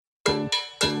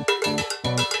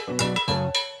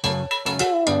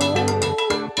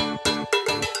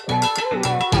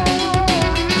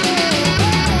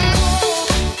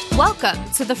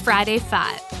Welcome to the Friday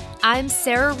Five. I'm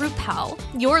Sarah Ruppel.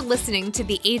 You're listening to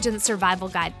the Agent Survival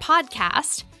Guide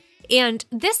podcast, and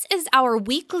this is our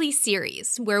weekly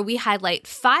series where we highlight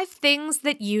 5 things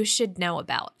that you should know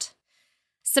about.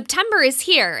 September is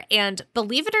here, and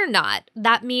believe it or not,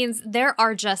 that means there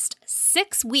are just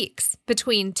 6 weeks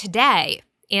between today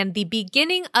and the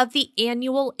beginning of the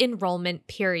annual enrollment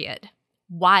period.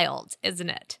 Wild, isn't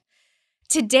it?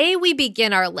 Today we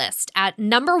begin our list at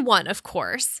number 1, of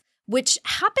course, which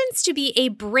happens to be a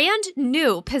brand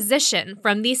new position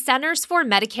from the Centers for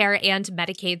Medicare and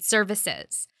Medicaid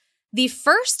Services. The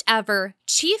first ever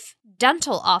Chief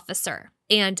Dental Officer,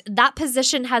 and that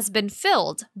position has been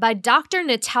filled by Dr.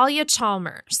 Natalia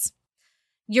Chalmers.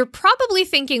 You're probably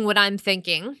thinking what I'm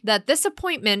thinking, that this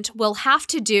appointment will have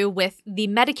to do with the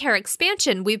Medicare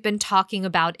expansion we've been talking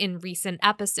about in recent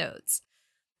episodes.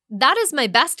 That is my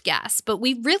best guess, but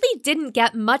we really didn't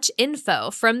get much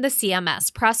info from the CMS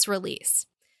press release.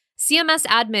 CMS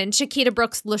admin Chiquita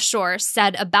Brooks LaShore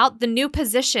said about the new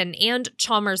position and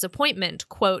Chalmers' appointment,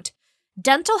 quote,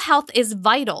 "Dental health is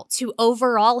vital to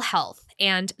overall health,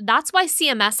 and that's why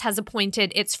CMS has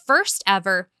appointed its first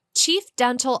ever Chief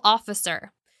Dental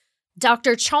Officer.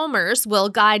 Dr. Chalmers will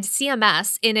guide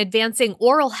CMS in advancing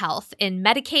oral health in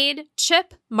Medicaid,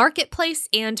 CHIP, Marketplace,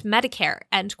 and Medicare,"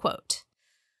 end quote.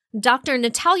 Dr.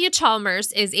 Natalia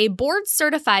Chalmers is a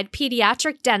board-certified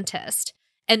pediatric dentist,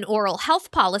 an oral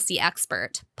health policy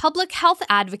expert, public health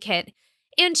advocate,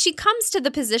 and she comes to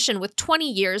the position with 20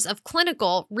 years of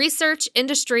clinical, research,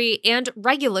 industry, and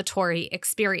regulatory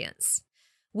experience.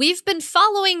 We've been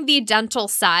following the dental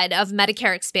side of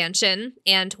Medicare expansion,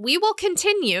 and we will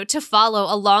continue to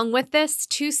follow along with this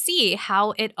to see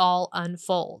how it all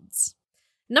unfolds.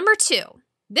 Number 2,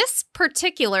 this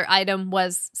particular item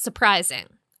was surprising.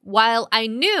 While I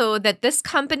knew that this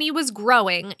company was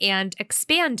growing and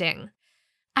expanding,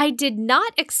 I did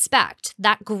not expect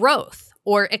that growth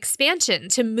or expansion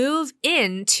to move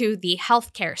into the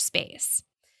healthcare space.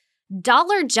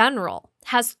 Dollar General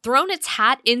has thrown its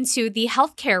hat into the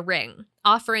healthcare ring,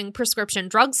 offering prescription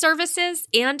drug services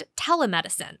and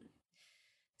telemedicine.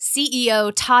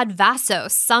 CEO Todd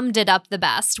Vasos summed it up the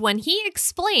best when he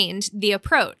explained the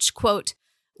approach, quote,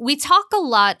 "We talk a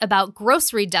lot about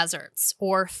grocery deserts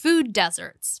or food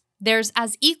deserts. There's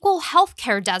as equal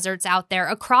healthcare deserts out there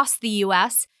across the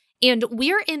U.S., and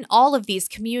we're in all of these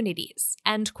communities,"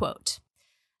 end quote.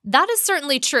 That is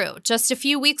certainly true. Just a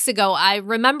few weeks ago, I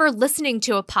remember listening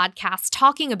to a podcast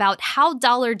talking about how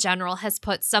Dollar General has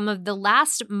put some of the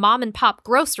last mom-and-pop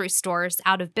grocery stores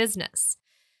out of business.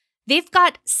 They've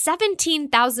got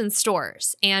 17,000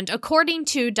 stores, and according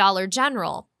to Dollar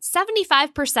General,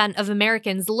 75% of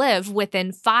Americans live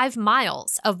within 5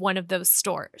 miles of one of those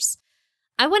stores.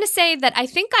 I want to say that I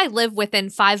think I live within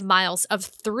 5 miles of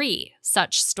 3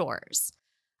 such stores.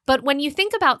 But when you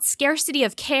think about scarcity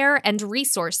of care and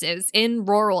resources in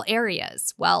rural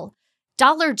areas, well,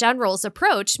 Dollar General's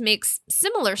approach makes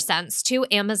similar sense to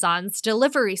Amazon's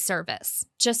delivery service,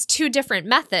 just 2 different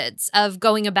methods of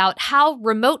going about how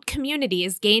remote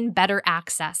communities gain better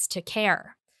access to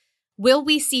care. Will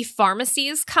we see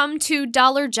pharmacies come to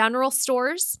Dollar General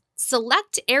stores?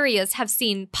 Select areas have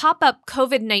seen pop-up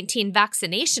COVID-19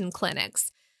 vaccination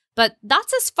clinics, but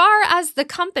that's as far as the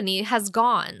company has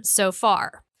gone so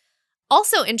far.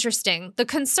 Also interesting, the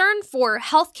concern for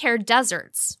healthcare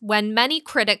deserts, when many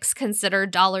critics consider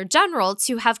Dollar General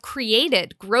to have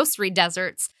created grocery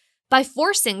deserts by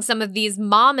forcing some of these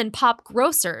mom-and-pop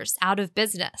grocers out of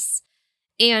business.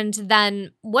 And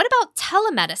then, what about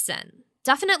telemedicine?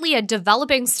 Definitely a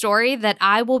developing story that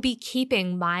I will be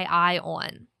keeping my eye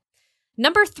on.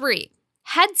 Number 3,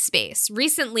 Headspace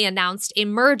recently announced a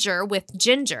merger with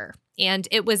Ginger, and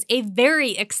it was a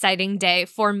very exciting day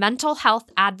for mental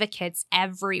health advocates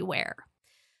everywhere.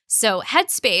 So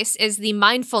Headspace is the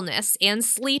mindfulness and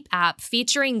sleep app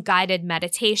featuring guided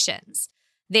meditations.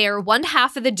 They are one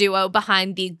half of the duo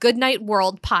behind the Goodnight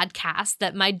World podcast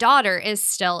that my daughter is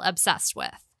still obsessed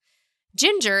with.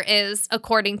 Ginger is,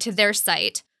 according to their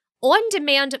site,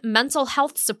 on-demand mental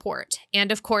health support,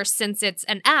 and of course, since it's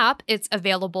an app, it's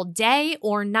available day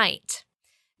or night.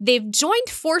 They've joined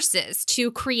forces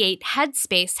to create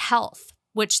Headspace Health,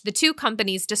 which the 2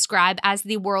 companies describe as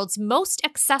the world's most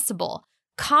accessible,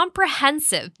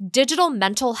 comprehensive digital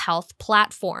mental health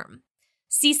platform.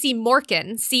 Cece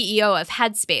Morkin, CEO of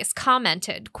Headspace,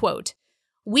 commented, quote,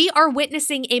 "We are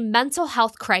witnessing a mental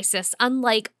health crisis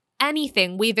unlike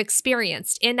anything we've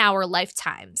experienced in our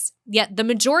lifetimes. Yet the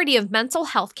majority of mental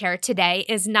health care today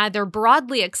is neither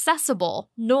broadly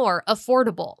accessible nor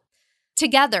affordable.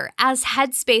 Together, as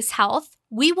Headspace Health,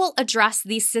 we will address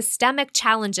the systemic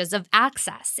challenges of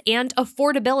access and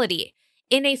affordability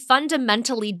in a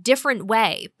fundamentally different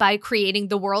way by creating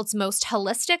the world's most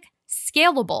holistic,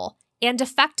 scalable, and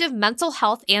effective mental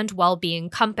health and well-being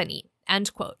company,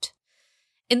 end quote.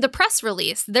 In the press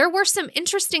release, there were some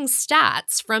interesting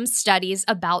stats from studies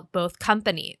about both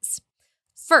companies.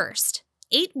 First,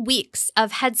 8 weeks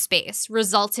of Headspace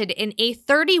resulted in a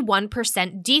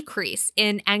 31% decrease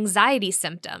in anxiety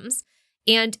symptoms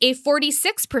and a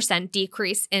 46%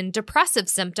 decrease in depressive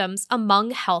symptoms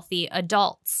among healthy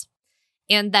adults.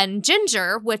 And then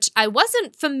Ginger, which I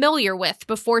wasn't familiar with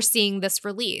before seeing this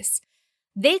release,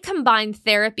 they combine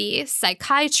therapy,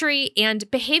 psychiatry, and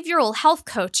behavioral health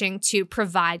coaching to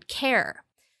provide care.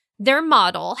 Their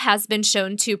model has been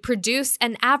shown to produce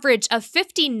an average of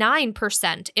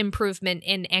 59% improvement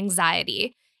in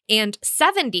anxiety and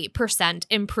 70%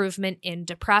 improvement in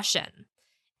depression.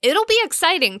 It'll be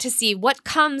exciting to see what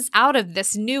comes out of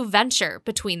this new venture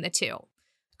between the two.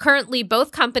 Currently,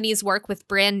 both companies work with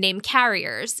brand name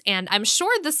carriers, and I'm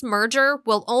sure this merger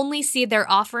will only see their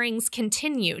offerings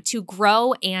continue to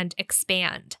grow and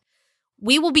expand.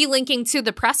 We will be linking to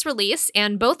the press release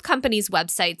and both companies'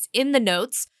 websites in the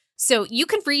notes, so you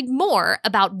can read more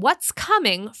about what's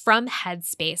coming from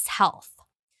Headspace Health.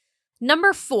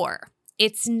 Number 4,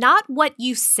 it's not what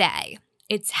you say,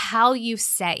 it's how you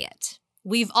say it.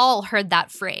 We've all heard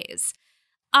that phrase.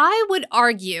 I would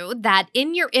argue that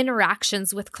in your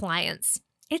interactions with clients,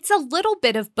 it's a little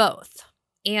bit of both.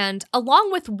 And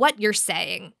along with what you're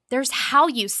saying, there's how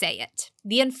you say it,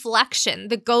 the inflection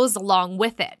that goes along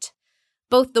with it.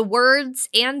 Both the words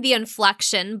and the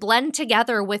inflection blend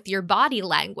together with your body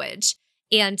language,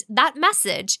 and that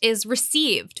message is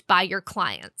received by your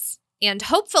clients. And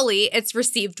hopefully it's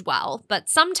received well, but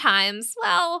sometimes,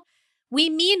 well, we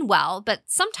mean well, but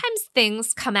sometimes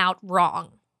things come out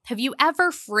wrong. Have you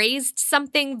ever phrased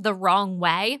something the wrong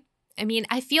way? I mean,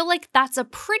 I feel like that's a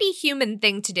pretty human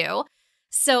thing to do,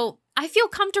 so I feel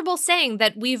comfortable saying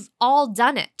that we've all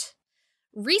done it.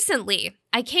 Recently,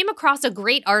 I came across a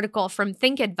great article from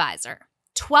ThinkAdvisor,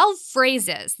 12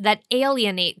 phrases that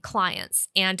alienate clients,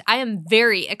 and I am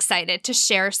very excited to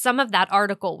share some of that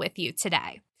article with you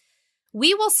today.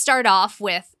 We will start off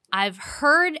with, I've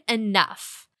heard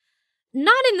enough.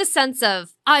 Not in the sense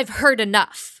of, I've heard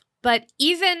enough, but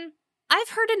even, I've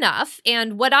heard enough,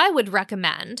 and what I would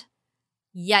recommend,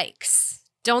 yikes,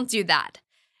 don't do that.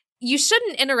 You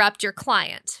shouldn't interrupt your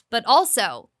client, but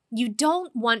also, you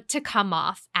don't want to come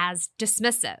off as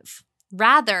dismissive.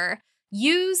 Rather,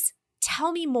 use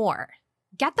tell me more.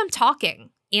 Get them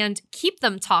talking and keep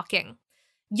them talking.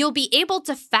 You'll be able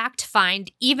to fact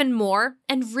find even more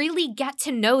and really get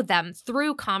to know them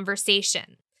through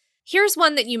conversation. Here's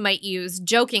one that you might use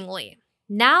jokingly.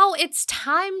 Now it's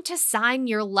time to sign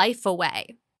your life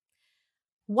away.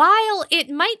 While it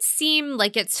might seem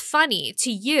like it's funny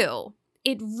to you,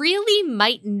 it really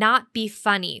might not be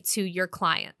funny to your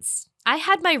clients. I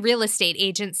had my real estate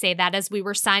agent say that as we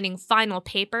were signing final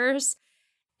papers,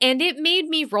 and it made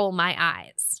me roll my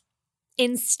eyes.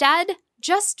 Instead,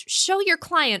 just show your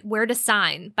client where to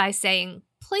sign by saying,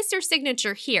 place your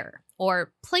signature here,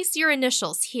 or place your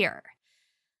initials here.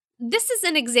 This is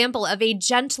an example of a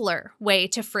gentler way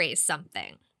to phrase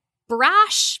something.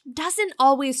 Brash doesn't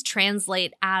always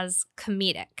translate as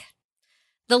comedic.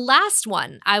 The last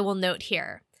one I will note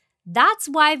here, that's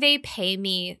why they pay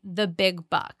me the big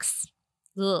bucks.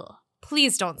 Ugh,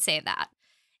 please don't say that.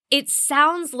 It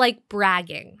sounds like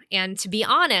bragging, and to be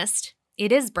honest,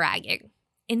 it is bragging.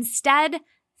 Instead,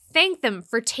 thank them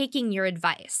for taking your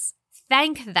advice.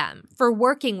 Thank them for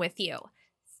working with you.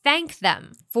 Thank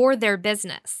them for their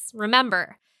business.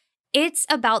 Remember, it's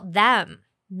about them,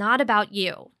 not about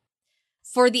you.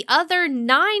 For the other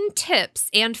 9 tips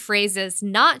and phrases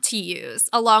not to use,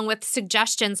 along with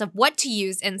suggestions of what to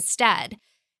use instead,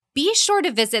 be sure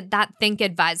to visit that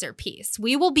ThinkAdvisor piece.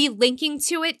 We will be linking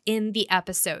to it in the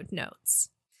episode notes.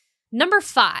 Number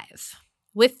 5,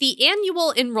 with the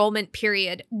annual enrollment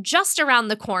period just around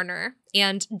the corner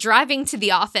and driving to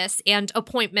the office and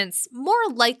appointments more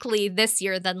likely this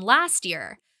year than last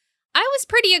year, I was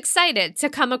pretty excited to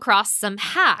come across some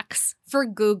hacks for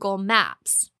Google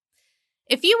Maps.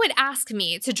 If you would ask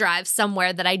me to drive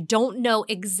somewhere that I don't know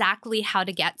exactly how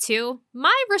to get to,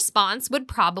 my response would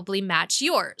probably match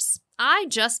yours. I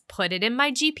just put it in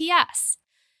my GPS.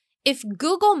 If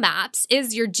Google Maps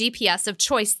is your GPS of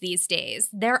choice these days,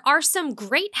 there are some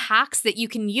great hacks that you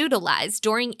can utilize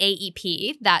during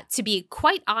AEP that, to be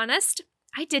quite honest,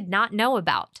 I did not know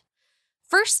about.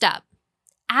 First up,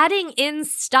 adding in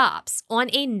stops on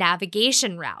a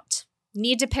navigation route.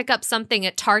 Need to pick up something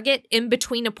at Target in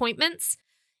between appointments?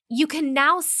 you can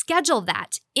now schedule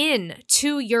that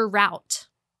into your route.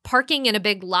 Parking in a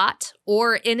big lot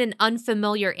or in an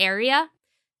unfamiliar area,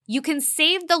 you can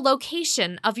save the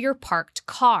location of your parked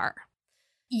car.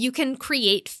 You can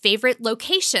create favorite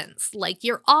locations like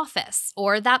your office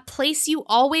or that place you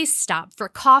always stop for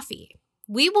coffee.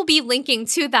 We will be linking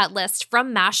to that list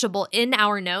from Mashable in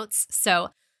our notes,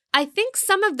 so I think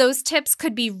some of those tips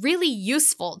could be really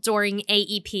useful during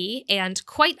AEP and,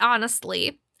 quite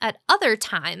honestly, at other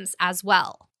times as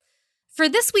well. For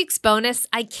this week's bonus,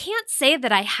 I can't say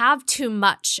that I have too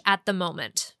much at the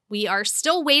moment. We are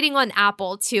still waiting on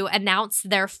Apple to announce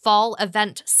their fall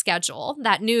event schedule.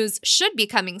 That news should be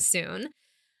coming soon.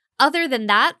 Other than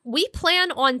that, we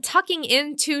plan on tucking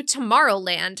into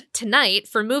Tomorrowland tonight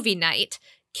for movie night,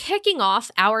 kicking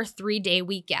off our 3-day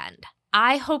weekend.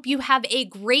 I hope you have a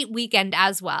great weekend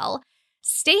as well.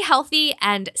 Stay healthy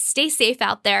and stay safe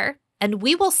out there, and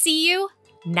we will see you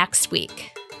next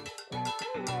week.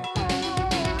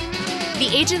 The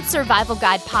Agent Survival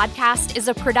Guide podcast is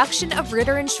a production of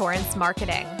Ritter Insurance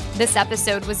Marketing. This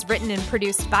episode was written and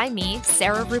produced by me,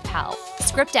 Sarah Ruppel.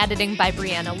 Script editing by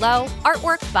Brianna Lowe.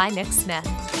 Artwork by Nick Smith.